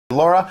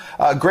Laura,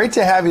 great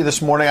to have you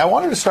this morning. I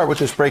wanted to start with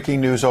this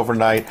breaking news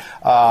overnight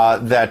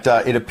that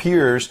it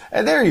appears,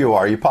 and there you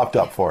are, you popped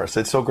up for us.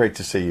 It's so great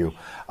to see you.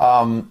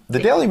 The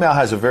Daily Mail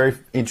has a very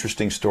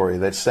interesting story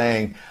that's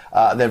saying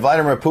that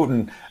Vladimir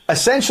Putin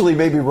essentially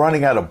may be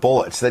running out of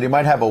bullets, that he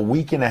might have a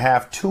week and a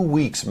half, 2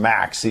 weeks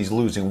max. He's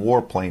losing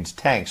warplanes,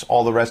 tanks,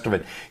 all the rest of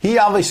it. He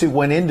obviously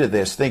went into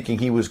this thinking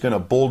he was going to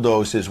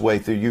bulldoze his way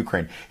through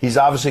Ukraine. He's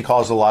obviously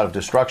caused a lot of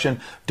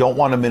destruction. Don't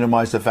want to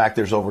minimize the fact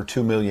there's over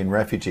 2 million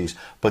refugees.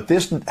 But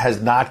this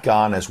has not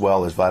gone as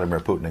well as Vladimir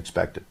Putin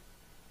expected.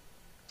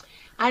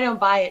 I don't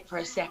buy it for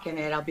a second,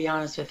 Ed, I'll be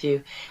honest with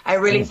you. I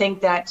really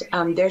think that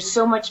there's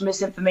so much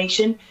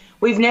misinformation.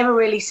 We've never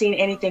really seen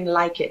anything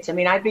like it. I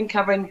mean, I've been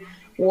covering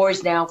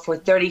wars now for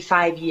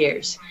 35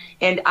 years,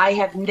 and I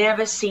have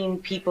never seen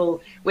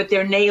people with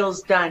their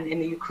nails done in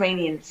the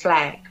Ukrainian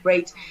flag,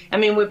 right? I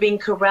mean, we're being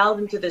corralled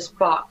into this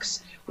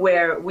box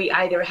where we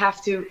either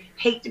have to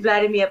hate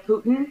Vladimir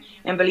Putin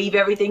and believe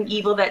everything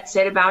evil that's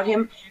said about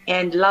him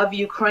and love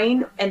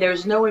Ukraine, and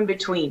there's no in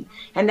between.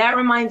 And that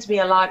reminds me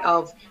a lot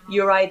of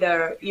you're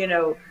either, you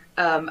know,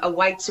 a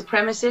white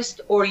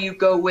supremacist, or you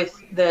go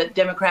with the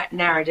Democrat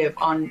narrative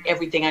on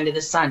everything under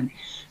the sun.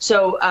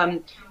 So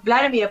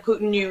Vladimir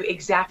Putin knew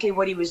exactly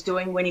what he was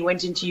doing when he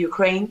went into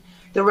Ukraine.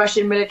 The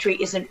Russian military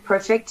isn't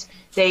perfect.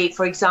 They,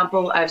 for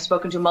example, I've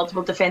spoken to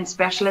multiple defense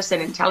specialists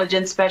and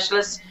intelligence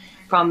specialists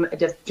from a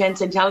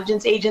Defense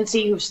Intelligence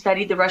Agency who've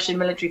studied the Russian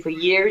military for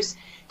years.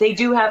 They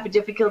do have a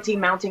difficulty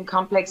mounting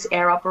complex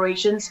air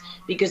operations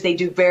because they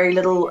do very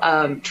little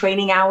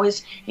training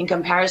hours in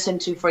comparison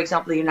to, for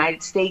example, the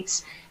United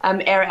States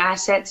air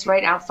assets,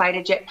 right, our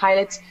fighter jet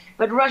pilots.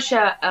 But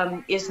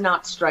Russia is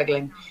not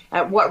struggling.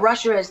 What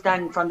Russia has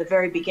done from the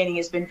very beginning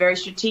has been very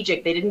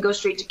strategic. They didn't go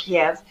straight to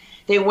Kiev.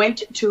 They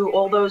went to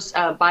all those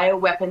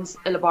bioweapons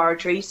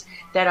laboratories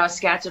that are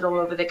scattered all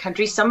over the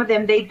country. Some of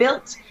them they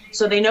built,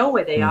 so they know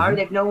where they are.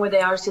 They've known where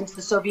they are since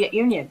the Soviet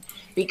Union,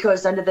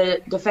 because under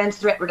the Defense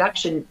Threat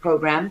Reduction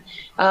Program,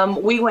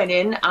 we went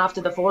in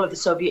after the fall of the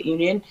Soviet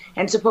Union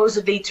and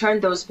supposedly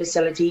turned those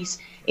facilities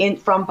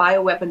from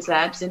bioweapons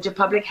labs into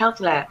public health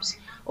labs.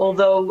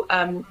 Although,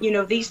 you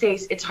know, these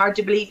days it's hard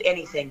to believe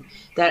anything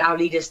that our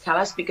leaders tell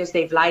us, because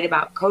they've lied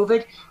about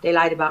COVID, they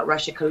lied about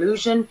Russia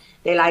collusion,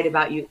 they lied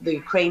about the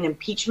Ukraine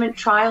impeachment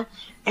trial,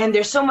 and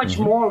there's so much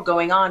more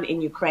going on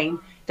in Ukraine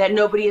that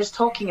nobody is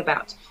talking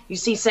about. You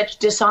see such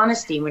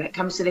dishonesty when it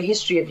comes to the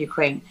history of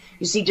Ukraine.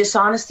 You see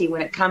dishonesty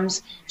when it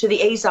comes to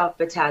the Azov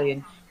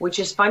battalion, which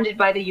is funded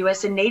by the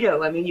US and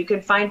NATO. I mean, you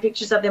can find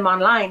pictures of them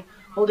online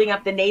holding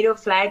up the NATO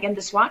flag and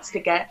the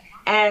swastika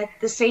at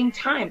the same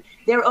time.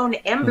 Their own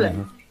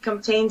emblem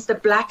contains the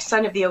black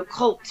sun of the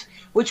occult,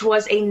 which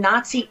was a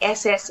Nazi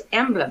SS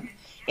emblem.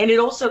 And it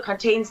also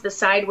contains the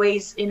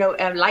sideways, you know,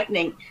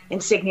 lightning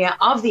insignia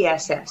of the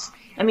SS.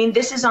 I mean,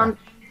 this is on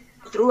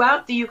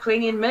throughout the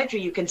Ukrainian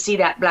military. You can see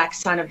that black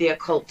sun of the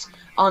occult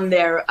on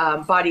their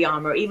body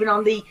armor, even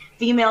on the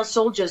female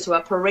soldiers who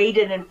are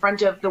paraded in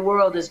front of the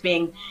world as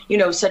being, you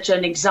know, such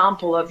an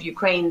example of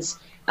Ukraine's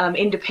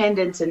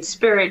independence and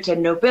spirit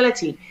and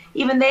nobility.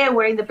 Even they are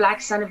wearing the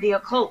black sun of the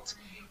occult.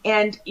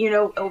 And, you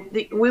know,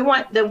 the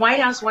White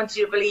House wants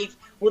you to believe,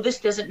 well, this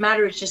doesn't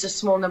matter, it's just a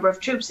small number of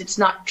troops. It's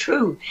not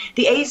true.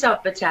 The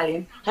Azov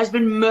battalion has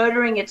been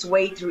murdering its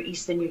way through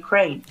eastern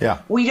Ukraine.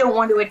 We don't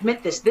want to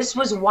admit this. This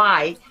was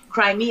why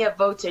Crimea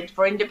voted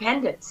for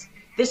independence.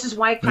 This is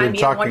why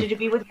Crimea wanted to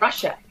be with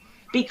Russia.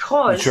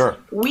 Because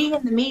we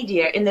in the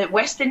media, in the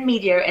Western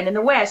media and in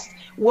the West,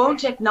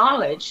 won't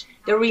acknowledge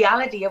the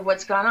reality of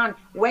what's gone on.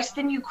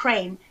 Western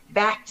Ukraine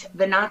backed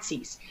the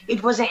Nazis.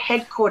 It was a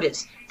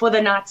headquarters for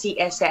the Nazi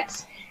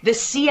SS. The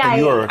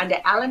CIA under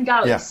Alan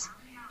Dulles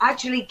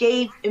actually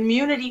gave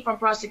immunity from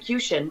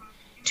prosecution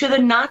to the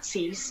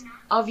Nazis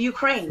of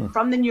Ukraine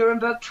from the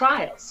Nuremberg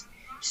trials.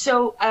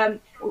 So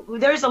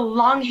there's a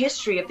long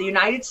history of the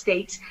United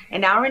States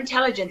and our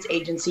intelligence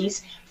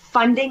agencies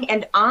funding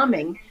and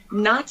arming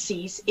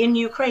Nazis in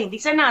Ukraine.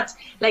 These are not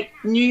like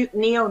new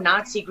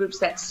neo-Nazi groups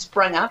that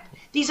sprung up.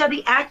 These are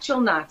the actual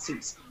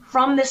Nazis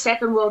from the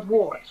Second World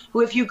War,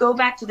 who, if you go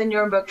back to the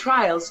Nuremberg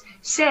trials,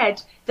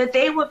 said that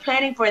they were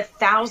planning for a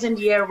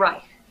 1,000-year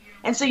Reich.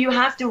 And so you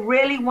have to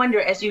really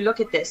wonder, as you look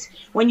at this,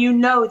 when you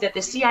know that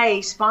the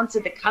CIA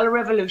sponsored the color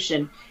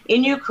revolution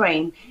in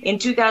Ukraine in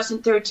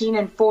 2013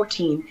 and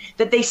 14,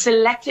 that they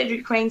selected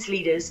Ukraine's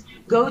leaders,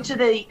 go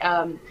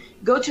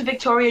to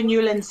Victoria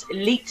Nuland's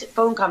leaked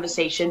phone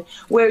conversation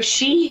where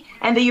she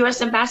and the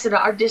US ambassador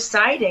are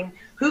deciding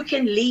who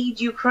can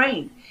lead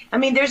Ukraine. I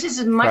mean, there's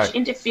as much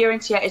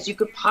interference here as you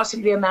could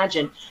possibly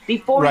imagine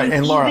before you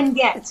even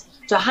get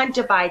to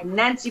Hunter Biden,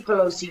 Nancy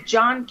Pelosi,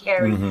 John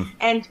Kerry,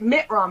 and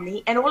Mitt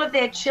Romney, and all of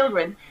their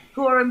children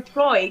who are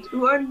employed,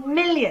 who earn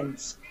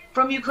millions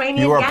from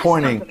Ukrainian gas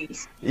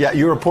companies. Yeah,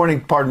 you are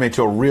pointing, pardon me,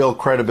 to a real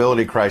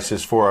credibility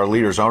crisis for our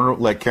leaders. I want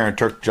to let Karen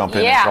Turk jump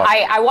in. Yeah,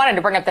 I wanted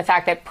to bring up the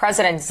fact that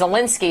President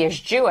Zelensky is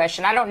Jewish,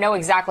 and I don't know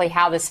exactly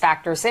how this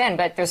factors in,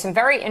 but there's some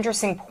very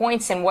interesting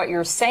points in what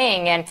you're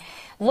saying. And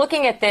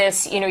looking at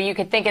this, you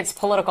could think it's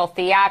political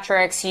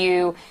theatrics.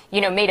 You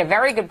made a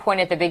very good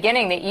point at the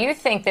beginning that you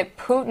think that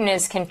Putin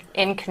is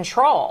in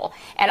control.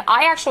 And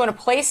I actually want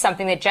to play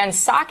something that Jen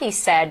Psaki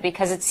said,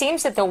 because it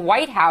seems that the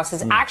White House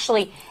is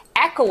actually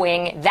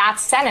echoing that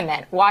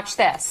sentiment. Watch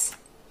this.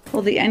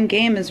 Well, the end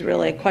game is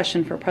really a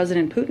question for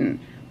President Putin.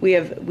 We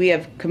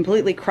have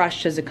completely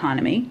crushed his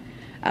economy.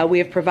 We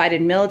have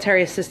provided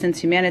military assistance,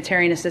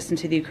 humanitarian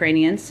assistance to the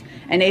Ukrainians,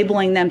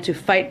 enabling them to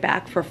fight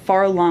back for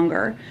far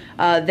longer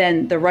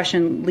than the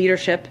Russian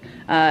leadership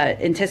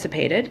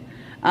anticipated.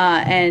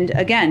 And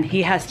again,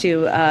 he has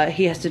to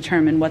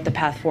determine what the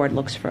path forward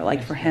looks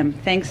like for him.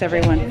 Thanks,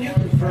 everyone.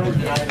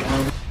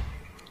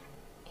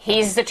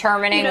 He's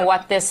determining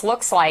what this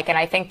looks like, and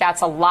I think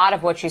that's a lot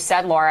of what you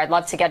said, Laura. I'd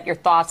love to get your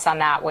thoughts on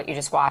that, what you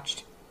just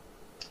watched.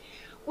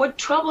 What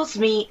troubles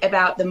me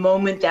about the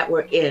moment that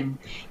we're in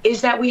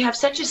is that we have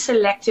such a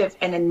selective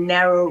and a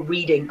narrow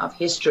reading of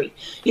history.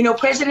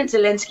 President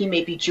Zelensky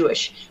may be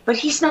Jewish, but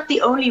he's not the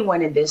only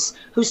one in this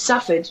who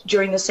suffered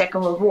during the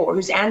Second World War,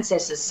 whose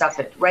ancestors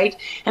suffered, right?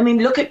 I mean,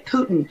 look at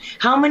Putin.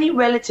 How many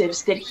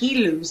relatives did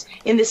he lose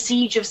in the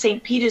siege of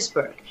St.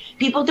 Petersburg?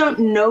 People don't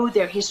know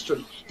their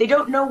history. They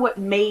don't know what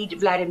made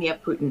Vladimir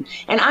Putin.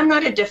 And I'm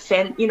not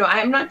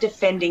I'm not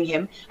defending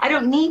him. I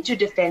don't need to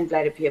defend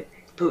Vladimir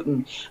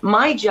Putin.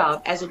 My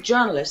job as a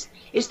journalist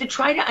is to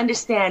try to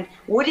understand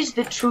what is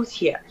the truth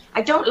here.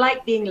 I don't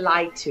like being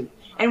lied to.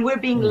 And we're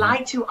being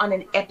lied to on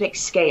an epic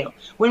scale.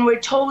 When we're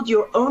told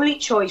your only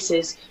choice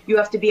is you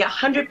have to be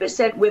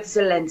 100% with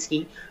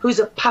Zelensky, who's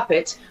a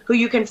puppet, who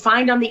you can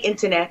find on the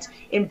internet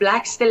in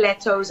black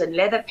stilettos and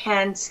leather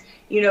pants,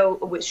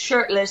 with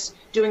shirtless,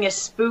 doing a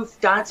spoof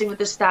Dancing with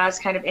the Stars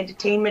kind of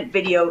entertainment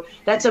video.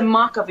 That's a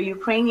mock of a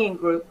Ukrainian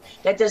group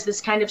that does this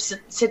kind of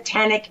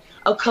satanic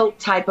occult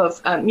type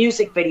of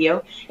music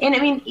video. And I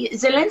mean,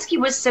 Zelensky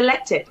was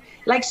selected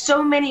like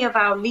so many of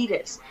our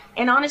leaders.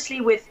 And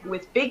honestly, with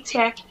big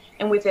tech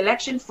and with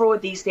election fraud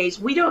these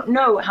days, we don't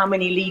know how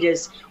many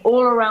leaders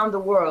all around the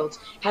world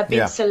have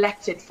been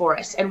selected for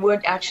us and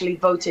weren't actually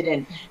voted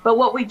in. But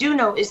what we do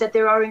know is that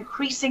there are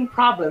increasing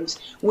problems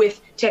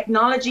with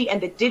technology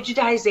and the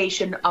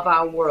digitization of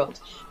our world.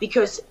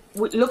 Because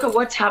look at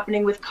what's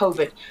happening with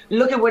COVID.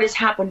 Look at what has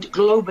happened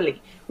globally.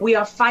 We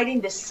are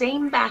fighting the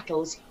same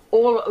battles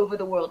all over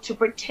the world. To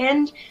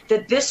pretend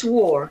that this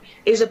war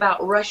is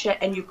about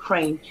Russia and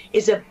Ukraine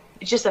is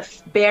just a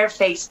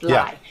barefaced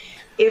lie.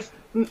 If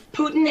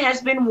Putin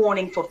has been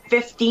warning for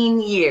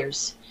 15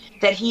 years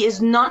that he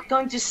is not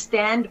going to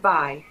stand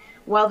by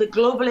while the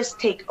globalists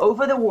take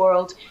over the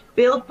world,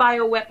 build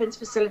bioweapons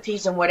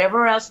facilities and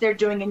whatever else they're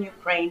doing in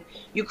Ukraine,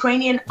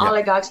 Ukrainian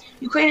oligarchs.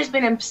 Ukraine has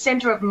been a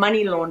center of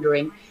money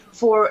laundering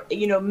for,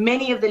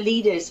 many of the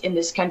leaders in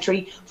this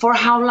country. For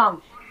how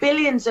long?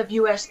 Billions of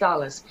US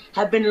dollars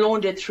have been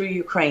laundered through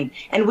Ukraine,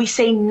 and we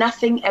say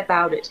nothing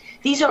about it.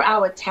 These are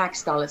our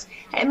tax dollars.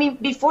 I mean,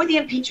 before the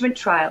impeachment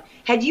trial,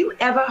 had you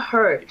ever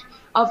heard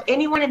of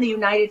anyone in the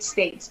United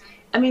States,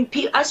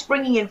 us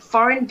bringing in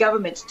foreign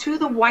governments to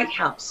the White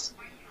House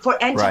for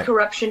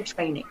anti-corruption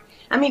training?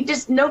 I mean,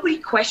 does nobody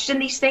question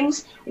these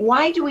things?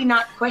 Why do we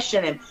not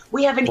question them?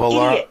 We have an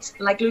idiot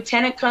like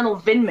Lieutenant Colonel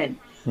Vindman,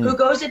 who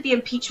goes at the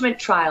impeachment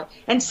trial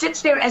and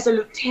sits there as a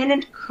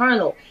lieutenant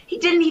colonel. He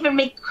didn't even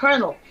make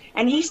colonel.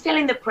 And he's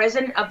telling the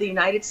president of the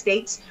United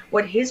States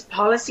what his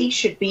policy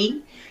should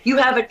be. You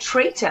have a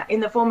traitor in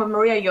the form of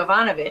Maria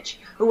Yovanovitch,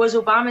 who was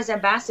Obama's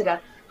ambassador,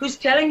 who's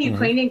telling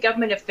Ukrainian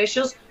government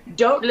officials,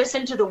 don't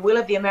listen to the will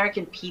of the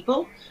American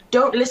people.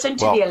 Don't listen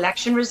to the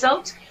election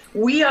results.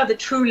 We are the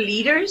true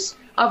leaders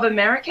of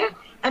America.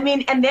 I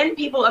mean, and then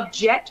people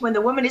object when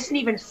the woman isn't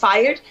even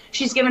fired.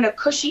 She's given a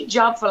cushy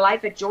job for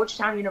life at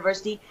Georgetown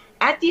University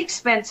at the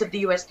expense of the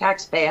U.S.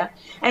 taxpayer.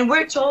 And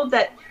we're told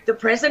that the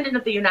president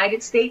of the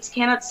United States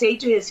cannot say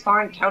to his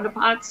foreign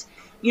counterparts,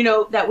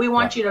 that we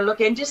want you to look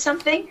into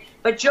something.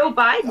 But Joe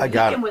Biden, he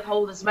can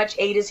withhold as much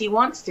aid as he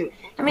wants to.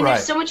 I mean,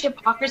 there's so much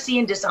hypocrisy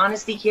and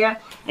dishonesty here.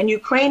 And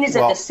Ukraine is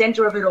at the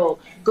center of it all.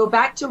 Go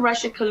back to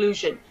Russia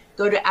collusion.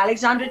 Go to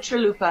Alexander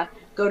Chalupa.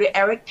 Go to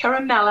Eric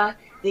Karamella,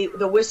 the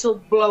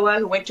whistleblower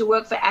who went to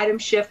work for Adam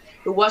Schiff,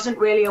 who wasn't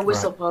really a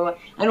whistleblower,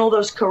 and all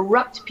those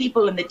corrupt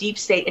people in the deep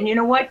state. And you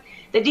know what?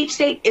 The deep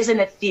state isn't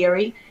a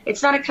theory.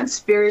 It's not a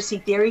conspiracy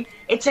theory.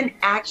 It's an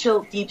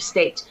actual deep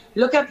state.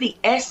 Look up the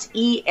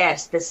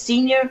SES, the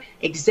Senior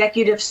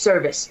Executive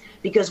Service,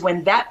 because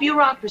when that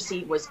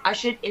bureaucracy was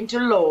ushered into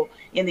law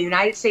in the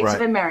United States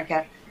of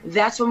America,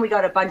 that's when we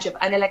got a bunch of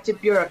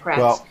unelected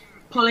bureaucrats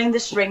pulling the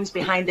strings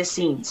behind the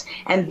scenes.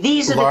 And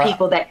these are the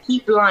people that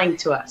keep lying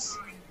to us.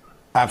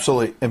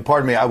 Absolutely. And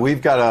pardon me,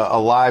 we've got a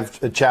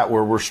live chat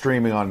where we're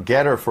streaming on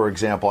Getter, for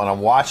example, and I'm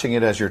watching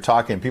it as you're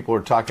talking. People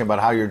are talking about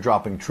how you're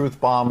dropping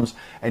truth bombs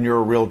and you're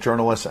a real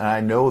journalist. And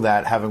I know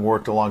that, having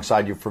worked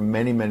alongside you for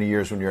many, many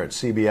years when you're at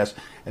CBS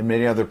and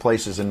many other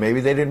places. And maybe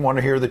they didn't want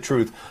to hear the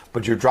truth,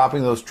 but you're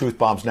dropping those truth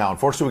bombs now.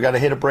 Unfortunately, we got to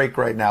hit a break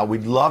right now.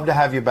 We'd love to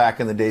have you back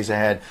in the days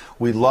ahead.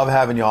 We'd love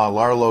having you on.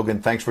 Lora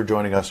Lougъn, thanks for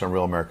joining us on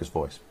Real America's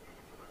Voice.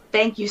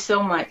 Thank you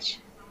so much.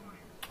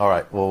 All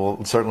right. Well,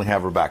 we'll certainly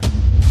have her back.